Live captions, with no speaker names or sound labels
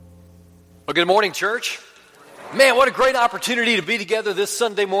Well, good morning, church. Man, what a great opportunity to be together this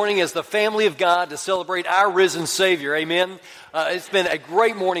Sunday morning as the family of God to celebrate our risen Savior. Amen. It's been a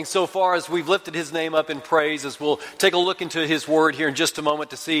great morning so far as we've lifted His name up in praise, as we'll take a look into His Word here in just a moment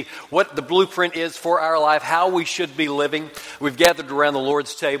to see what the blueprint is for our life, how we should be living. We've gathered around the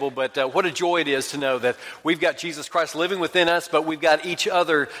Lord's table, but what a joy it is to know that we've got Jesus Christ living within us, but we've got each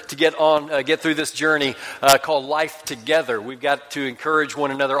other to get through this journey called life together. We've got to encourage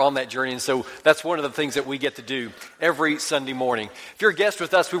one another on that journey, and so that's one of the things that we get to do every Sunday morning. If you're a guest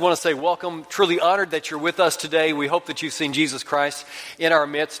with us, we want to say welcome. Truly honored that you're with us today. We hope that you've seen Jesus Christ in our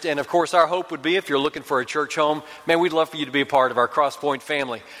midst. And of course, our hope would be, if you're looking for a church home, man, we'd love for you to be a part of our Crosspoint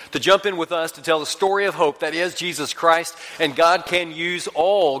family, to jump in with us to tell the story of hope that is Jesus Christ. And God can use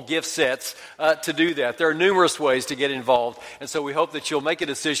all gift sets to do that. There are numerous ways to get involved. And so we hope that you'll make a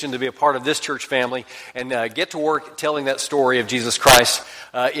decision to be a part of this church family and get to work telling that story of Jesus Christ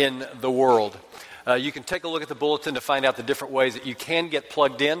in the world. You can take a look at the bulletin to find out the different ways that you can get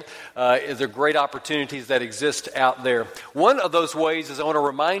plugged in. There are great opportunities that exist out there. One of those ways is I want to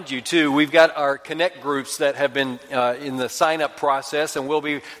remind you, too, we've got our Connect groups that have been in the sign-up process and will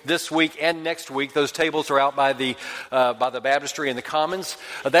be this week and next week. Those tables are out by the baptistry and the commons.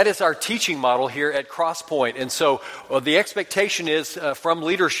 That is our teaching model here at Crosspoint. And so the expectation is from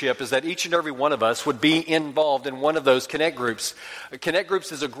leadership is that each and every one of us would be involved in one of those Connect groups. Connect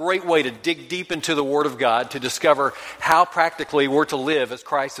groups is a great way to dig deep into the Word of God to discover how practically we're to live as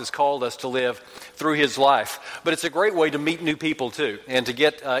Christ has called us to live through His life. But it's a great way to meet new people too, and to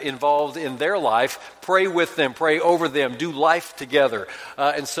get involved in their life, pray with them, pray over them, do life together.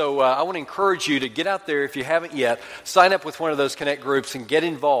 And so I want to encourage you to get out there if you haven't yet, sign up with one of those Connect groups and get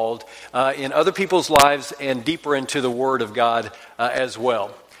involved in other people's lives and deeper into the Word of God as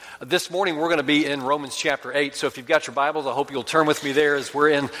well. This morning we're going to be in Romans chapter 8, so if you've got your Bibles, I hope you'll turn with me there as we're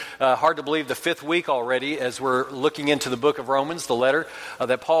in, hard to believe, the 5th week already as we're looking into the book of Romans, the letter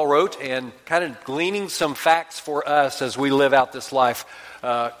that Paul wrote, and kind of gleaning some facts for us as we live out this life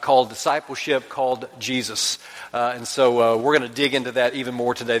called discipleship, called Jesus. And so we're going to dig into that even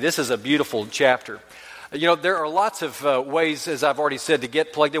more today. This is a beautiful chapter. You know, there are lots of ways, as I've already said, to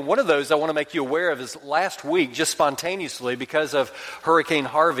get plugged in. One of those I want to make you aware of is last week, just spontaneously, because of Hurricane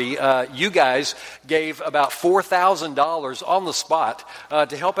Harvey, you guys gave about $4,000 on the spot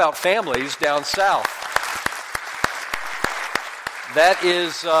to help out families down south. That's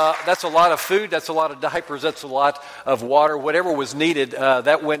a lot of food, that's a lot of diapers, that's a lot of water, whatever was needed,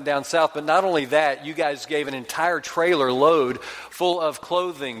 that went down south. But not only that, you guys gave an entire trailer load full of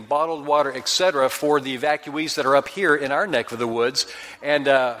clothing, bottled water, etc. for the evacuees that are up here in our neck of the woods. And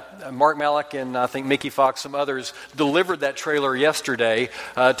Mark Malik and I think Mickey Fox, some others, delivered that trailer yesterday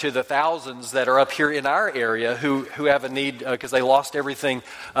to the thousands that are up here in our area who have a need because they lost everything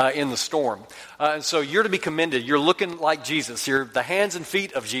in the storm. And so you're to be commended. You're looking like Jesus. You're the hands and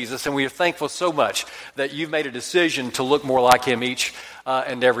feet of Jesus, and we are thankful so much that you've made a decision to look more like Him each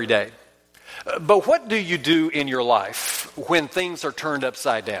and every day. But what do you do in your life when things are turned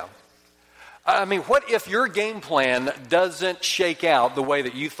upside down? I mean, what if your game plan doesn't shake out the way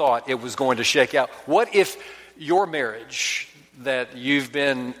that you thought it was going to shake out? What if your marriage that you've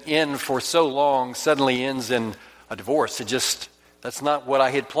been in for so long suddenly ends in a divorce? That's not what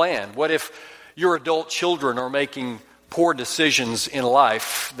I had planned. What if your adult children are making poor decisions in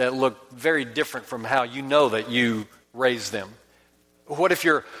life that look very different from how you know that you raised them? What if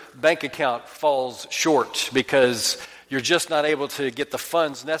your bank account falls short because you're just not able to get the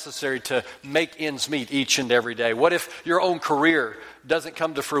funds necessary to make ends meet each and every day? What if your own career doesn't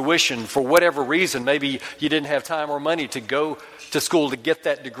come to fruition for whatever reason? Maybe you didn't have time or money to go to school to get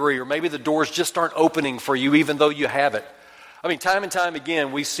that degree, or maybe the doors just aren't opening for you even though you have it. I mean, time and time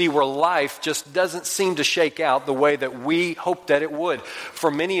again, we see where life just doesn't seem to shake out the way that we hoped that it would. For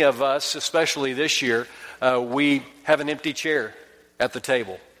many of us, especially this year, we have an empty chair at the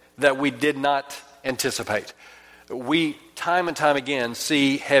table that we did not anticipate. We, time and time again,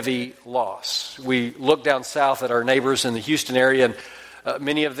 see heavy loss. We look down south at our neighbors in the Houston area, and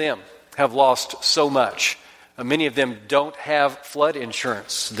many of them have lost so much. Many of them don't have flood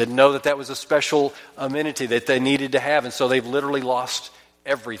insurance, didn't know that was a special amenity that they needed to have, and so they've literally lost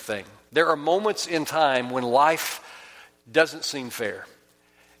everything. There are moments in time when life doesn't seem fair.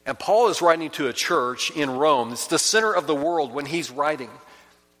 And Paul is writing to a church in Rome. It's the center of the world when he's writing.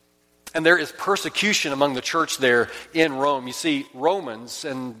 And there is persecution among the church there in Rome. You see, Romans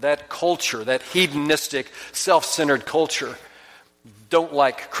and that culture, that hedonistic, self-centered culture, don't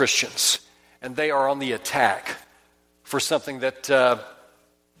like Christians. And they are on the attack for something that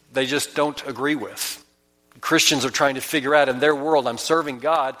they just don't agree with. Christians are trying to figure out in their world, I'm serving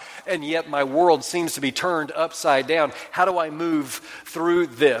God, and yet my world seems to be turned upside down. How do I move through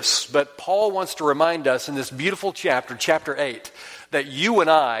this? But Paul wants to remind us in this beautiful chapter, chapter 8, that you and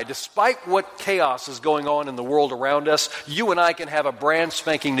I, despite what chaos is going on in the world around us, you and I can have a brand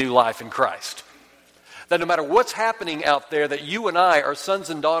spanking new life in Christ. That no matter what's happening out there, that you and I are sons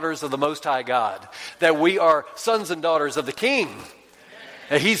and daughters of the Most High God, that we are sons and daughters of the King.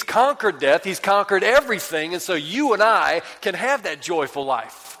 He's conquered death. He's conquered everything. And so you and I can have that joyful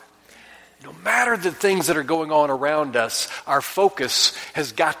life. No matter the things that are going on around us, our focus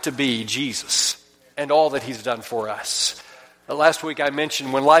has got to be Jesus and all that He's done for us. Last week I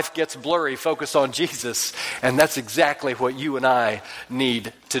mentioned when life gets blurry, focus on Jesus. And that's exactly what you and I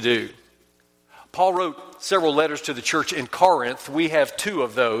need to do. Paul wrote several letters to the church in Corinth. We have 2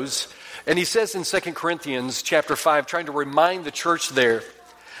 of those. And he says in 2 Corinthians chapter 5, trying to remind the church there,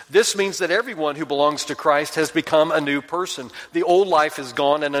 this means that everyone who belongs to Christ has become a new person. The old life is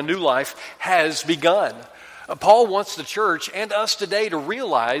gone and a new life has begun. Paul wants the church and us today to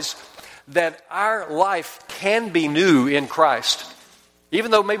realize that our life can be new in Christ. Even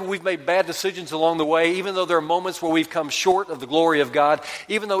though maybe we've made bad decisions along the way, even though there are moments where we've come short of the glory of God,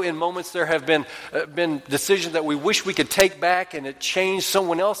 even though in moments there have been decisions that we wish we could take back and it changed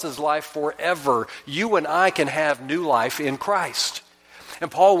someone else's life forever, you and I can have new life in Christ. And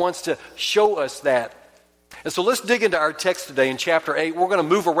Paul wants to show us that. And so let's dig into our text today in chapter 8. We're going to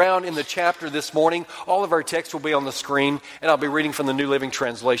move around in the chapter this morning. All of our text will be on the screen, and I'll be reading from the New Living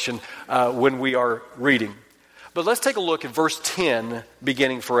Translation when we are reading. But let's take a look at verse 10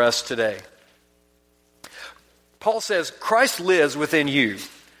 beginning for us today. Paul says, Christ lives within you.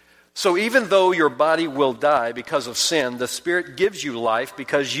 So even though your body will die because of sin, the Spirit gives you life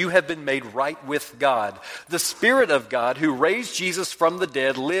because you have been made right with God. The Spirit of God who raised Jesus from the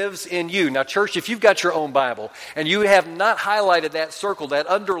dead lives in you. Now, church, if you've got your own Bible and you have not highlighted that, circled that,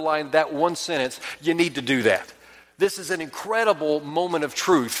 underlined that one sentence, you need to do that. This is an incredible moment of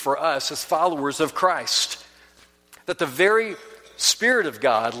truth for us as followers of Christ. That the very Spirit of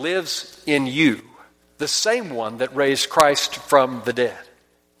God lives in you, the same one that raised Christ from the dead.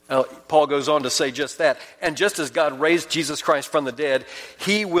 Paul goes on to say just that. And just as God raised Jesus Christ from the dead,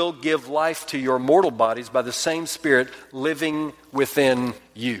 He will give life to your mortal bodies by the same Spirit living within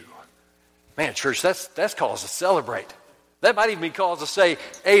you. Man, church, that's cause to celebrate. That might even be cause to say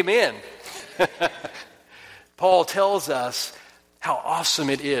amen. Paul tells us how awesome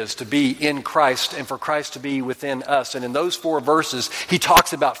it is to be in Christ and for Christ to be within us. And in those 4 verses, he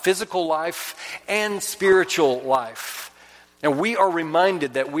talks about physical life and spiritual life. And we are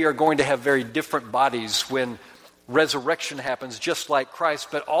reminded that we are going to have very different bodies when resurrection happens, just like Christ.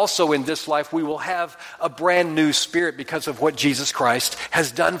 But also in this life, we will have a brand new spirit because of what Jesus Christ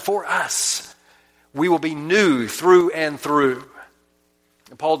has done for us. We will be new through and through.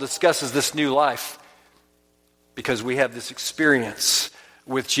 And Paul discusses this new life because we have this experience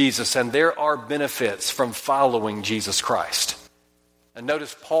with Jesus. And there are benefits from following Jesus Christ. And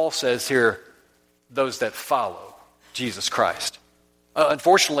notice Paul says here, those that follow Jesus Christ.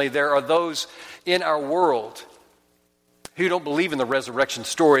 Unfortunately, there are those in our world who don't believe in the resurrection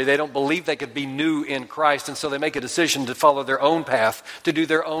story. They don't believe they could be new in Christ, and so they make a decision to follow their own path, to do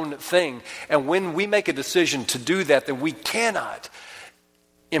their own thing. And when we make a decision to do that, then we cannot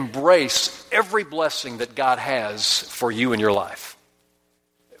embrace every blessing that God has for you in your life.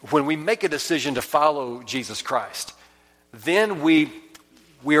 When we make a decision to follow Jesus Christ, then we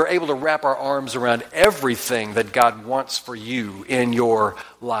are able to wrap our arms around everything that God wants for you in your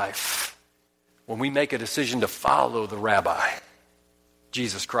life. When we make a decision to follow the Rabbi,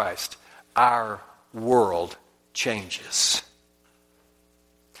 Jesus Christ, our world changes.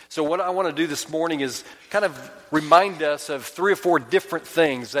 So what I want to do this morning is kind of remind us of 3 or 4 different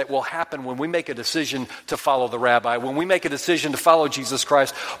things that will happen when we make a decision to follow the Rabbi. When we make a decision to follow Jesus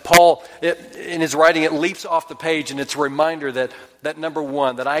Christ, Paul, in his writing, it leaps off the page, and it's a reminder that number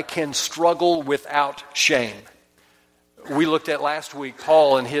 1, that I can struggle without shame. We looked at last week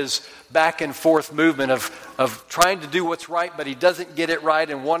Paul and his back and forth movement of trying to do what's right, but he doesn't get it right,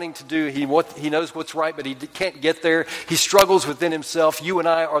 and wanting to do, he knows what's right, but he can't get there. He struggles within himself. You and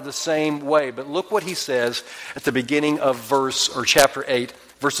I are the same way. But look what he says at the beginning of chapter 8,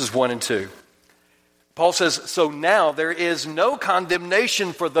 verses 1 and 2. Paul says, so now there is no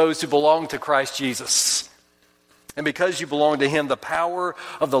condemnation for those who belong to Christ Jesus. And because you belong to Him, the power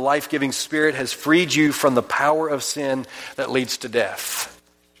of the life-giving Spirit has freed you from the power of sin that leads to death.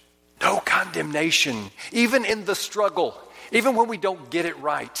 No condemnation, even in the struggle, Even when we don't get it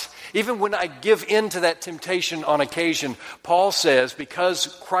right, even when I give in to that temptation on occasion, Paul says, because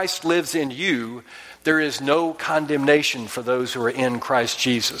Christ lives in you, there is no condemnation for those who are in Christ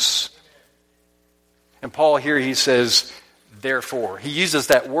Jesus. And Paul here, he says, therefore. He uses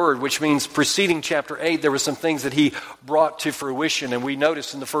that word, which means preceding chapter 8, there were some things that he brought to fruition. And we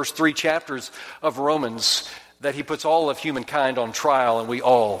notice in the first 3 chapters of Romans that he puts all of humankind on trial, and we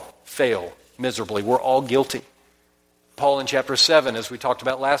all fail miserably. We're all guilty. Paul in chapter 7, as we talked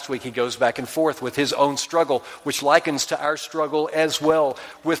about last week, he goes back and forth with his own struggle, which likens to our struggle as well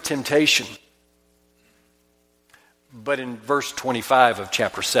with temptation. But in verse 25 of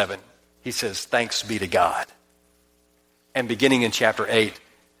chapter 7, he says, thanks be to God. And beginning in chapter 8,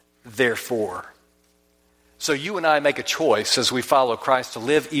 therefore. So you and I make a choice as we follow Christ to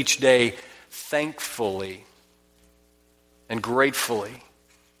live each day thankfully and gratefully,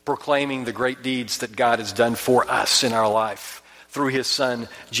 proclaiming the great deeds that God has done for us in our life through his Son,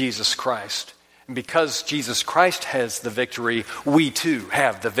 Jesus Christ. And because Jesus Christ has the victory, we too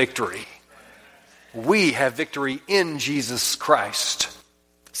have the victory. We have victory in Jesus Christ.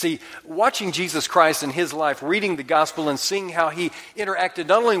 See, watching Jesus Christ in his life, reading the gospel and seeing how he interacted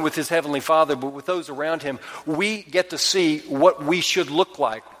not only with his heavenly Father, but with those around him, we get to see what we should look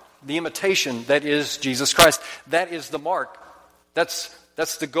like. The imitation that is Jesus Christ. That is the mark. That's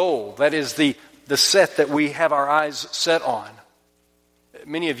the goal. That is the set that we have our eyes set on.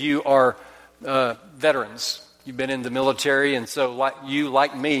 Many of you are veterans. You've been in the military, and so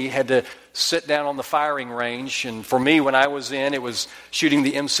like me, had to sit down on the firing range. And for me, when I was in, it was shooting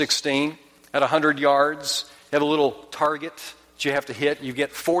the M16 at 100 yards. You have a little target that you have to hit. You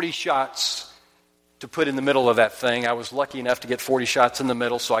get 40 shots to put in the middle of that thing. I was lucky enough to get 40 shots in the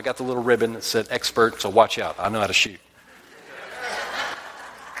middle, so I got the little ribbon that said expert, so watch out. I know how to shoot.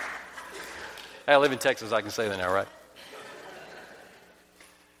 I live in Texas, I can say that now, right?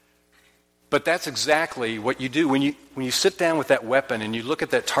 But that's exactly what you do. When you sit down with that weapon and you look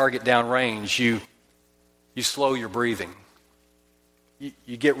at that target downrange, you slow your breathing.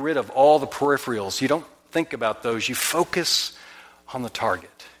 You get rid of all the peripherals. You don't think about those. You focus on the target.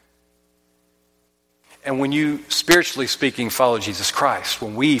 And when you, spiritually speaking, follow Jesus Christ,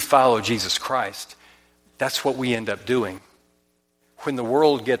 when we follow Jesus Christ, that's what we end up doing. When the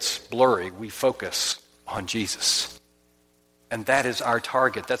world gets blurry, we focus on Jesus. And that is our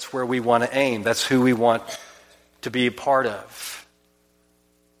target. That's where we want to aim. That's who we want to be a part of.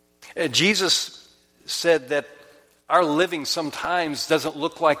 Jesus said that our living sometimes doesn't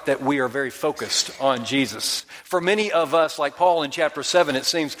look like that we are very focused on Jesus. For many of us, like Paul in chapter 7, it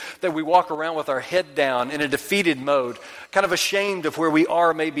seems that we walk around with our head down in a defeated mode, kind of ashamed of where we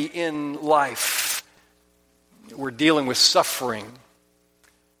are maybe in life. We're dealing with suffering.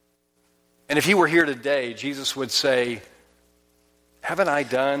 And if he were here today, Jesus would say, haven't I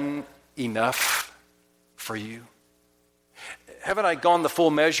done enough for you? Haven't I gone the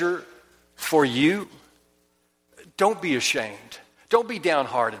full measure for you? Don't be ashamed. Don't be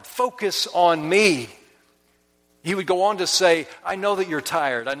downhearted. Focus on me. He would go on to say, I know that you're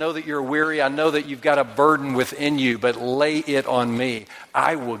tired. I know that you're weary. I know that you've got a burden within you, but lay it on me.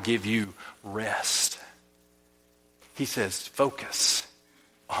 I will give you rest. He says, focus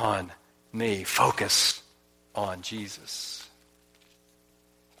on me. Focus on Jesus.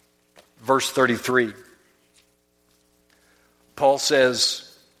 Verse 33, Paul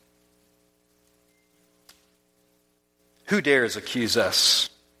says, who dares accuse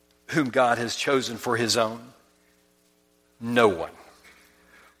us, whom God has chosen for his own? No one.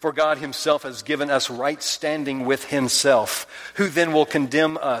 For God himself has given us right standing with himself. Who then will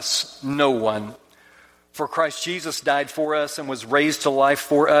condemn us? No one. For Christ Jesus died for us and was raised to life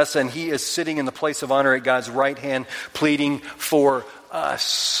for us, and he is sitting in the place of honor at God's right hand, pleading for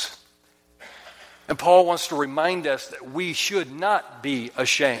us. And Paul wants to remind us that we should not be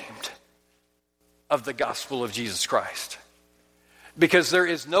ashamed of the gospel of Jesus Christ. Because there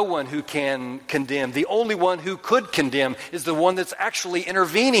is no one who can condemn. The only one who could condemn is the one that's actually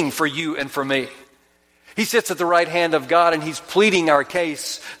intervening for you and for me. He sits at the right hand of God and he's pleading our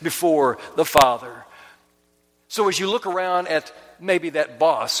case before the Father. So as you look around at maybe that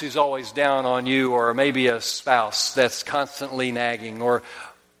boss who's always down on you, or maybe a spouse that's constantly nagging, or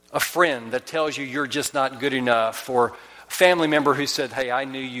a friend that tells you you're just not good enough, or a family member who said, hey, I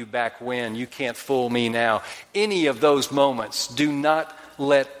knew you back when, you can't fool me now. Any of those moments, do not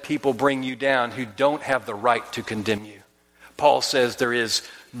let people bring you down who don't have the right to condemn you. Paul says there is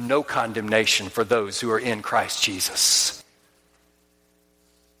no condemnation for those who are in Christ Jesus.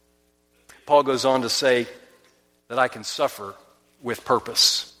 Paul goes on to say that I can suffer with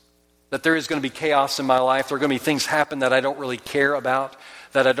purpose. that there is going to be chaos in my life. There are going to be things happen that I don't really care about,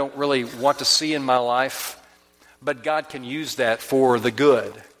 that I don't really want to see in my life. But God can use that for the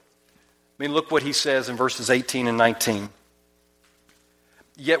good. I mean, look what he says in verses 18 and 19.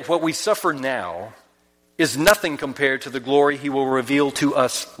 Yet what we suffer now is nothing compared to the glory he will reveal to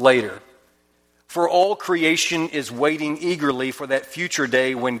us later. For all creation is waiting eagerly for that future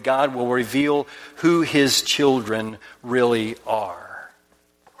day when God will reveal who his children really are.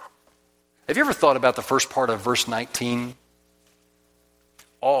 Have you ever thought about the first part of verse 19?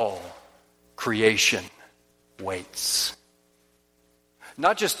 All creation waits.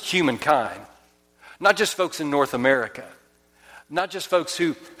 Not just humankind, not just folks in North America, not just folks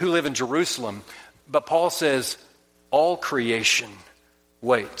who live in Jerusalem, but Paul says all creation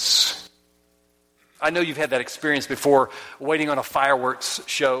waits. I know you've had that experience before, waiting on a fireworks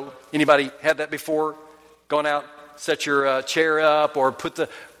show. Anybody had that before? Gone out, set your chair up, or put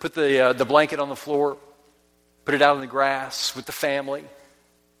the blanket on the floor, put it out in the grass with the family.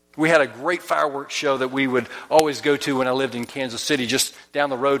 We had a great fireworks show that we would always go to when I lived in Kansas City, just down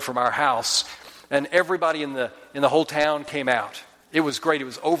the road from our house. And everybody in the whole town came out. It was great. It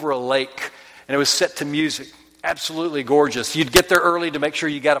was over a lake, and it was set to music. Absolutely gorgeous. You'd get there early to make sure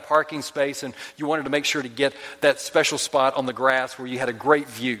you got a parking space, and you wanted to make sure to get that special spot on the grass where you had a great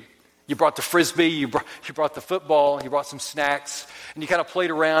view. You brought the Frisbee, you brought the football, you brought some snacks, and you kind of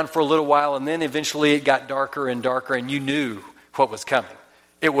played around for a little while, and then eventually it got darker and darker, and you knew what was coming.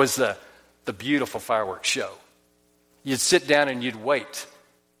 It was the beautiful fireworks show. You'd sit down and you'd wait.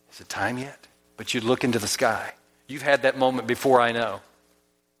 Is it time yet? But you'd look into the sky. You've had that moment before, I know.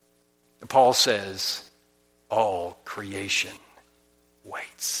 And Paul says, all creation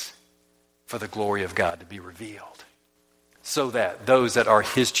waits for the glory of God to be revealed, so that those that are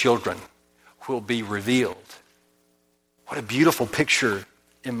his children will be revealed. What a beautiful picture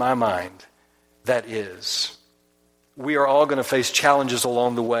in my mind that is. We are all going to face challenges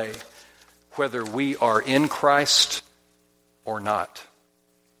along the way, whether we are in Christ or not.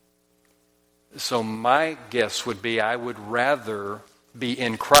 So my guess would be I would rather be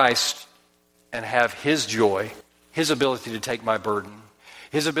in Christ and have his joy, his ability to take my burden,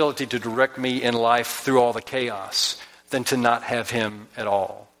 his ability to direct me in life through all the chaos, than to not have him at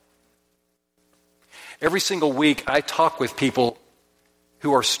all. Every single week I talk with people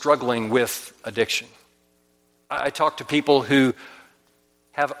who are struggling with addiction. I talk to people who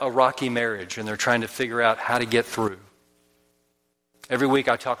have a rocky marriage and they're trying to figure out how to get through. Every week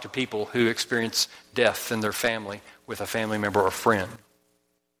I talk to people who experience death in their family with a family member or friend.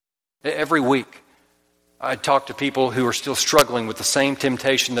 Every week I talk to people who are still struggling with the same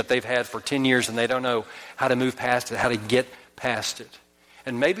temptation that they've had for 10 years and they don't know how to move past it, how to get past it.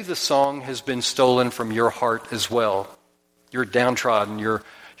 And maybe the song has been stolen from your heart as well. You're downtrodden, you're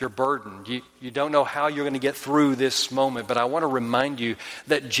burdened. You don't know how you're going to get through this moment, but I want to remind you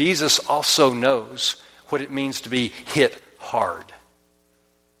that Jesus also knows what it means to be hit hard.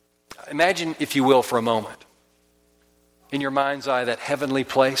 Imagine, if you will, for a moment, in your mind's eye, that heavenly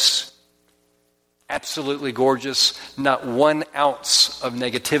place, absolutely gorgeous, not 1 ounce of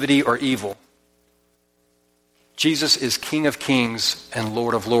negativity or evil. Jesus is King of Kings and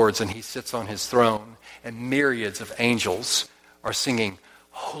Lord of Lords, and he sits on his throne, and myriads of angels are singing,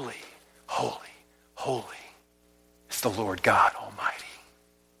 "Holy, holy, holy is the Lord God Almighty."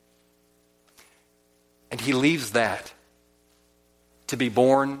 And he leaves that to be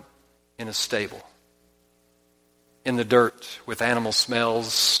born in a stable, in the dirt with animal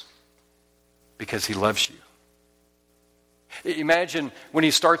smells, because he loves you. Imagine when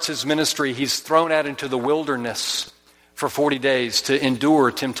he starts his ministry, he's thrown out into the wilderness for 40 days to endure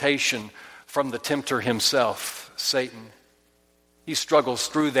temptation from the tempter himself, Satan. He struggles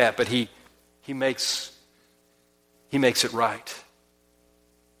through that, but he makes it right.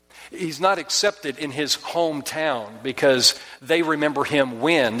 He's not accepted in his hometown because they remember him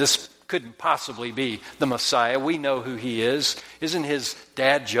when. This couldn't possibly be the Messiah. We know who he is. Isn't his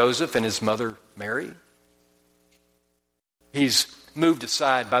dad Joseph and his mother Mary? He's moved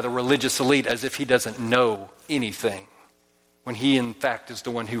aside by the religious elite as if he doesn't know anything, when he in fact is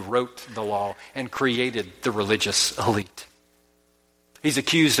the one who wrote the law and created the religious elite. He's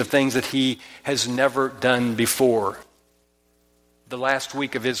accused of things that he has never done before. The last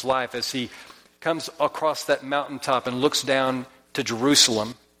week of his life, as he comes across that mountaintop and looks down to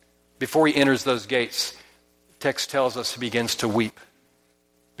Jerusalem, before he enters those gates, the text tells us he begins to weep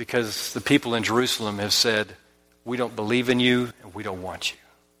because the people in Jerusalem have said, "We don't believe in you and we don't want you."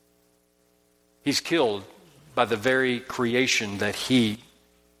 He's killed by the very creation that he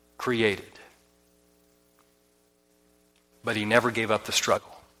created. But he never gave up the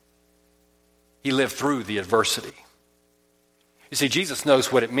struggle. He lived through the adversity. You see, Jesus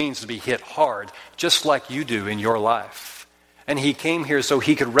knows what it means to be hit hard, just like you do in your life. And he came here so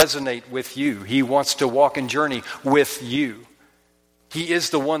he could resonate with you. He wants to walk and journey with you. He is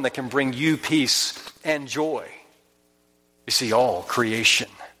the one that can bring you peace and joy. You see, all creation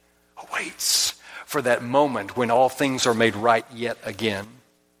awaits for that moment when all things are made right yet again.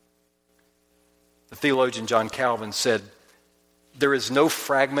 The theologian John Calvin said, "There is no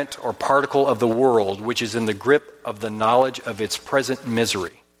fragment or particle of the world which is in the grip of the knowledge of its present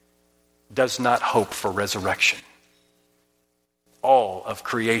misery, does not hope for resurrection." All of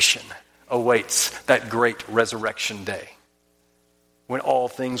creation awaits that great resurrection day, when all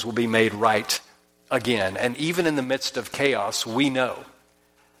things will be made right again. And even in the midst of chaos, we know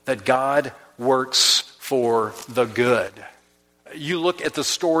that God works for the good. You look at the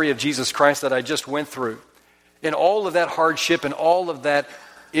story of Jesus Christ that I just went through. In all of that hardship and all of that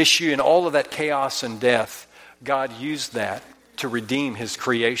issue and all of that chaos and death, God used that to redeem his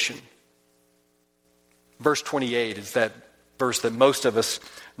creation. Verse 28 is that verse that most of us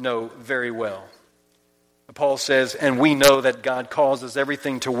know very well. Paul says, "And we know that God causes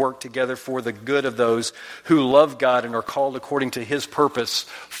everything to work together for the good of those who love God and are called according to his purpose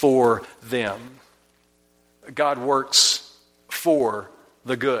for them." God works for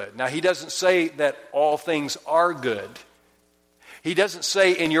the good. Now, he doesn't say that all things are good. He doesn't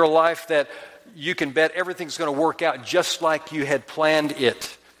say in your life that you can bet everything's going to work out just like you had planned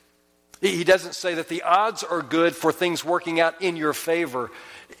it. He doesn't say that the odds are good for things working out in your favor.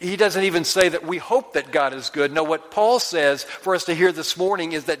 He doesn't even say that we hope that God is good. No, what Paul says for us to hear this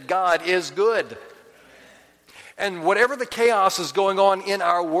morning is that God is good. And whatever the chaos is going on in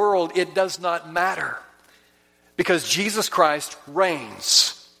our world, it does not matter. Because Jesus Christ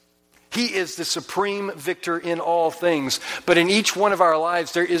reigns. He is the supreme victor in all things. But in each one of our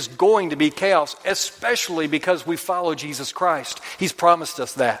lives, there is going to be chaos, especially because we follow Jesus Christ. He's promised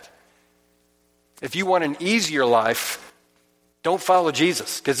us that. If you want an easier life, don't follow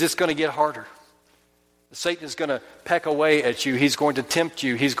Jesus, because it's going to get harder. Satan is going to peck away at you. He's going to tempt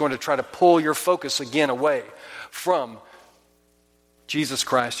you. He's going to try to pull your focus again away from Jesus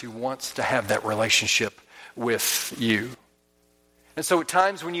Christ, who wants to have that relationship with you. And so at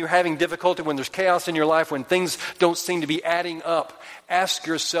times when you're having difficulty, when there's chaos in your life, when things don't seem to be adding up, ask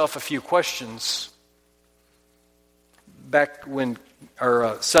yourself a few questions. Back when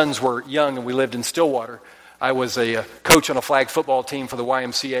our sons were young and we lived in Stillwater, I was a coach on a flag football team for the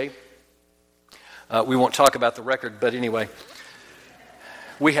YMCA. We won't talk about the record, but anyway,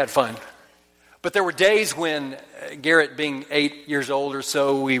 we had fun. But there were days when Garrett, being 8 years old or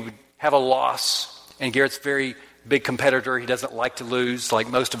so, we would have a loss. And Garrett's a very big competitor. He doesn't like to lose, like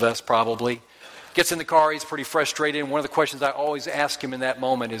most of us probably. Gets in the car, he's pretty frustrated. And one of the questions I always ask him in that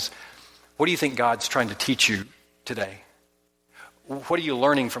moment is, what do you think God's trying to teach you today? What are you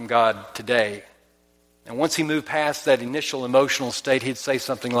learning from God today? And once he moved past that initial emotional state, he'd say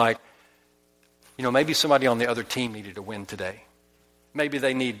something like, maybe somebody on the other team needed to win today. Maybe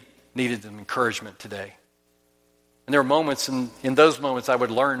they needed some encouragement today. And there were moments, in those moments, I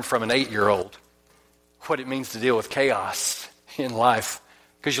would learn from an 8-year-old what it means to deal with chaos in life.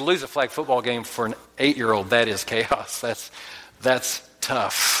 Because you lose a flag football game for an 8-year-old, that is chaos. That's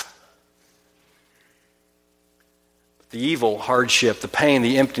tough. The evil, hardship, the pain,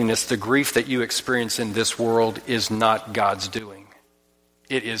 the emptiness, the grief that you experience in this world is not God's doing.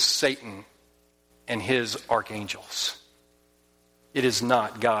 It is Satan and his archangels. It is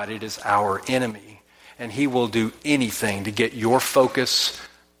not God. It is our enemy. And he will do anything to get your focus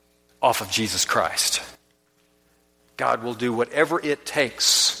off of Jesus Christ. God will do whatever it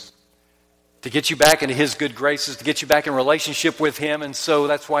takes to get you back into his good graces, to get you back in relationship with him. And so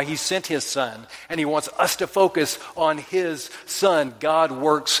that's why he sent his son. And he wants us to focus on his son. God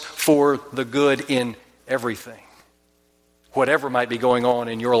works for the good in everything, whatever might be going on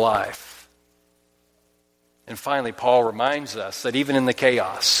in your life. And finally, Paul reminds us that even in the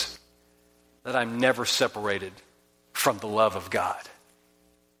chaos, that I'm never separated from the love of God.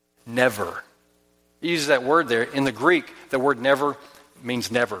 Never. He uses that word there. In the Greek, the word never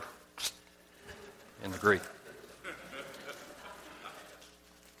means never. In the Greek.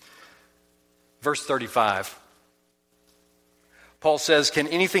 Verse 35. Paul says, "Can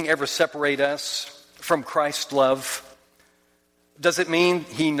anything ever separate us from Christ's love? Does it mean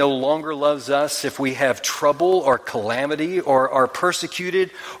he no longer loves us if we have trouble or calamity or are persecuted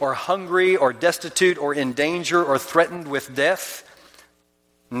or hungry or destitute or in danger or threatened with death?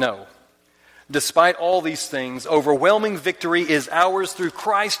 No. Despite all these things, overwhelming victory is ours through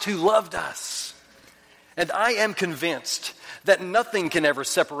Christ who loved us. And I am convinced that nothing can ever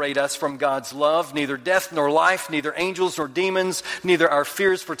separate us from God's love, neither death nor life, neither angels nor demons, neither our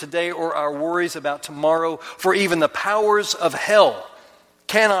fears for today or our worries about tomorrow, for even the powers of hell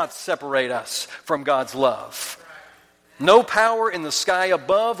cannot separate us from God's love. No power in the sky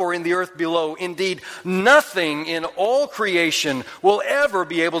above or in the earth below. Indeed, nothing in all creation will ever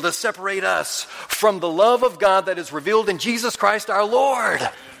be able to separate us from the love of God that is revealed in Jesus Christ our Lord.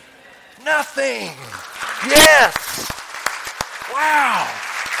 Nothing. Yes. Wow.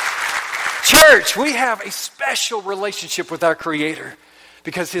 Church, we have a special relationship with our Creator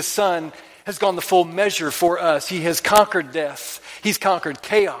because His Son has gone the full measure for us. He has conquered death. He's conquered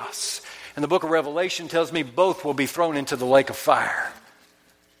chaos. And the book of Revelation tells me both will be thrown into the lake of fire.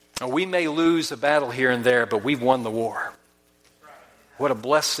 Now, we may lose a battle here and there, but we've won the war. What a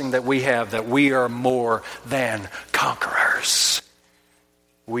blessing that we have, that we are more than conquerors.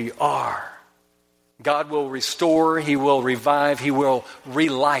 We are. God will restore, He will revive, He will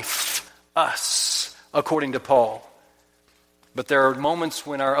re-life us, according to Paul. But there are moments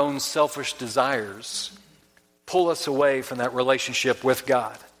when our own selfish desires pull us away from that relationship with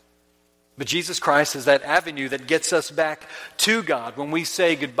God. But Jesus Christ is that avenue that gets us back to God. When we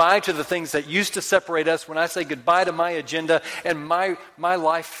say goodbye to the things that used to separate us, when I say goodbye to my agenda and my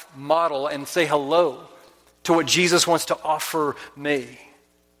life model and say hello to what Jesus wants to offer me,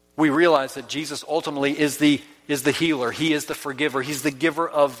 we realize that Jesus ultimately is the healer. He is the forgiver. He's the giver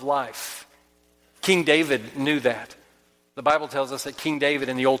of life. King David knew that. The Bible tells us that King David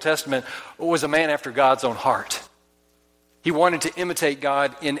in the Old Testament was a man after God's own heart. He wanted to imitate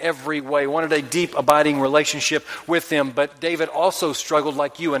God in every way, wanted a deep, abiding relationship with Him. But David also struggled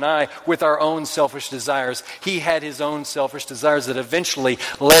like you and I with our own selfish desires. He had his own selfish desires that eventually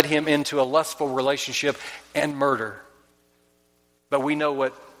led him into a lustful relationship and murder. But we know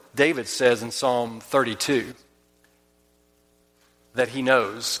what David says in Psalm 32, that he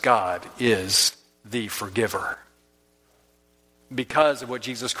knows God is the forgiver. Because of what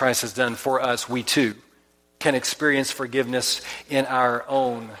Jesus Christ has done for us, we too can experience forgiveness in our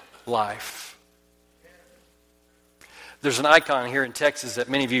own life. There's an icon here in Texas that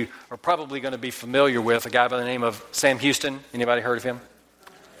many of you are probably going to be familiar with, a guy by the name of Sam Houston. Anybody heard of him?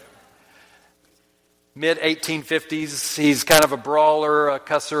 Mid-1850s, he's kind of a brawler, a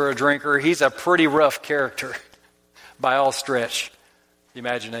cusser, a drinker. He's a pretty rough character by all stretch the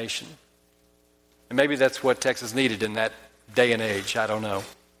imagination. And maybe that's what Texas needed in that day and age, I don't know.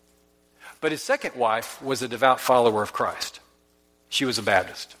 But his second wife was a devout follower of Christ. She was a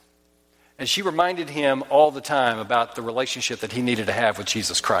Baptist. And she reminded him all the time about the relationship that he needed to have with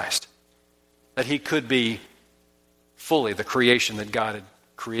Jesus Christ. That he could be fully the creation that God had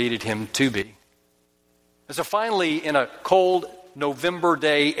created him to be. And so finally, in a cold November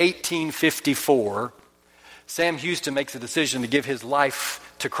day, 1854, Sam Houston makes a decision to give his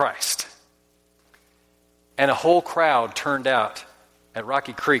life to Christ. And a whole crowd turned out at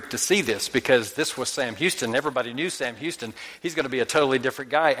Rocky Creek to see this because this was Sam Houston. Everybody knew Sam Houston. He's going to be a totally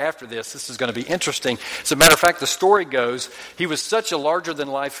different guy after this. This is going to be interesting. As a matter of fact, the story goes, he was such a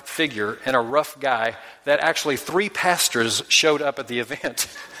larger-than-life figure and a rough guy that actually 3 pastors showed up at the event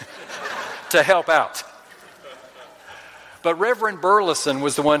to help out. But Reverend Burleson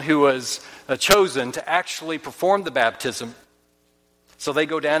was the one who was chosen to actually perform the baptism. So they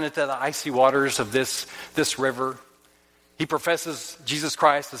go down into the icy waters of this river. He professes Jesus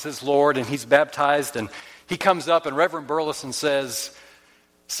Christ as his Lord, and he's baptized, and he comes up, and Reverend Burleson says,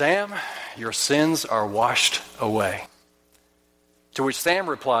 "Sam, your sins are washed away." To which Sam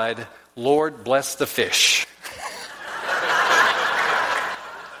replied, "Lord, bless the fish."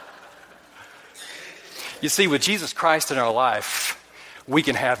 You see, with Jesus Christ in our life, we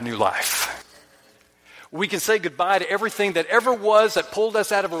can have new life. We can say goodbye to everything that ever was that pulled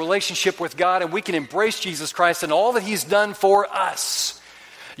us out of a relationship with God, and we can embrace Jesus Christ and all that He's done for us.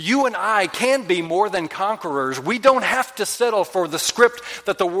 You and I can be more than conquerors. We don't have to settle for the script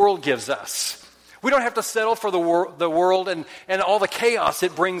that the world gives us. We don't have to settle for the world and all the chaos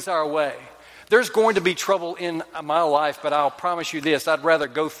it brings our way. There's going to be trouble in my life, but I'll promise you this, I'd rather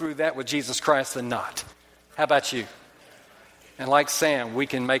go through that with Jesus Christ than not. How about you? And like Sam, we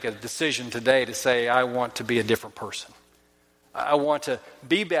can make a decision today to say, I want to be a different person. I want to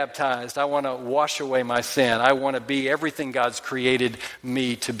be baptized. I want to wash away my sin. I want to be everything God's created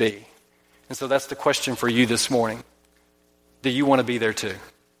me to be. And so that's the question for you this morning. Do you want to be there too?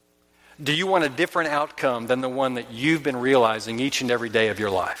 Do you want a different outcome than the one that you've been realizing each and every day of your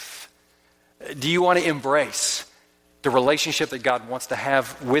life? Do you want to embrace the relationship that God wants to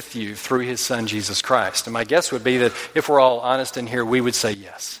have with you through His Son, Jesus Christ? And my guess would be that if we're all honest in here, we would say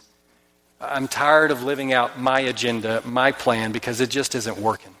yes. I'm tired of living out my agenda, my plan, because it just isn't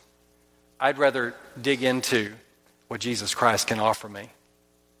working. I'd rather dig into what Jesus Christ can offer me.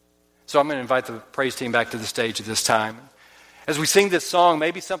 So I'm going to invite the praise team back to the stage at this time. As we sing this song,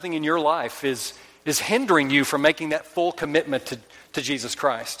 maybe something in your life is hindering you from making that full commitment to Jesus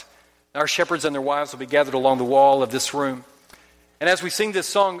Christ. Our shepherds and their wives will be gathered along the wall of this room. And as we sing this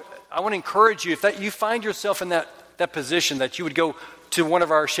song, I want to encourage you, if that you find yourself in that position, that you would go to one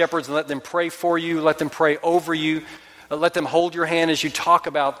of our shepherds and let them pray for you, let them pray over you, let them hold your hand as you talk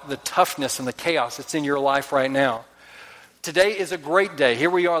about the toughness and the chaos that's in your life right now. Today is a great day. Here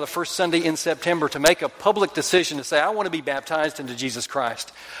we are, the first Sunday in September, to make a public decision to say, I want to be baptized into Jesus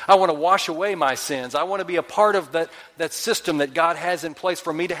Christ. I want to wash away my sins. I want to be a part of that system that God has in place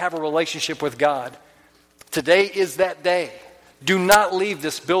for me to have a relationship with God. Today is that day. Do not leave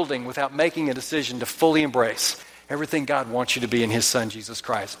this building without making a decision to fully embrace everything God wants you to be in His Son, Jesus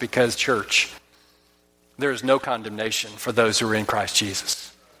Christ. Because, church, there is no condemnation for those who are in Christ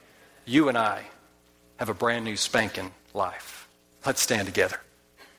Jesus. You and I have a brand new spanking life. Let's stand together.